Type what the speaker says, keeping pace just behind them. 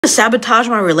Sabotage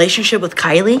my relationship with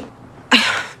Kylie?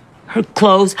 Her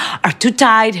clothes are too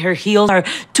tight, her heels are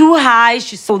too high,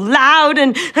 she's so loud,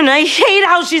 and I hate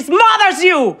how she smothers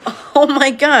you! Oh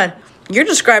my god, you're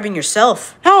describing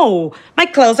yourself. No, my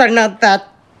clothes are not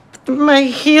that... My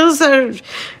heels are...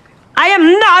 I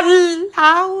am not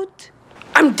loud.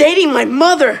 I'm dating my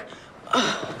mother!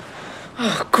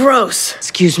 Oh, gross.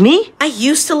 Excuse me? I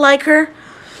used to like her,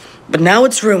 but now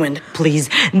it's ruined. Please,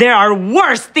 there are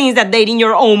worse things than dating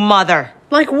your own mother.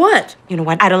 Like what? You know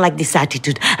what? I don't like this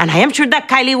attitude, and I am sure that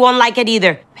Kylie won't like it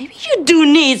either. Maybe you do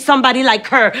need somebody like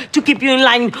her to keep you in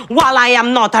line while I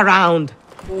am not around.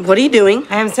 What are you doing?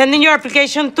 I am sending your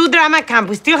application to drama camp.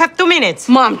 We still have 2 minutes.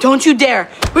 Mom, don't you dare.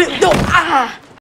 Wait, no, ah!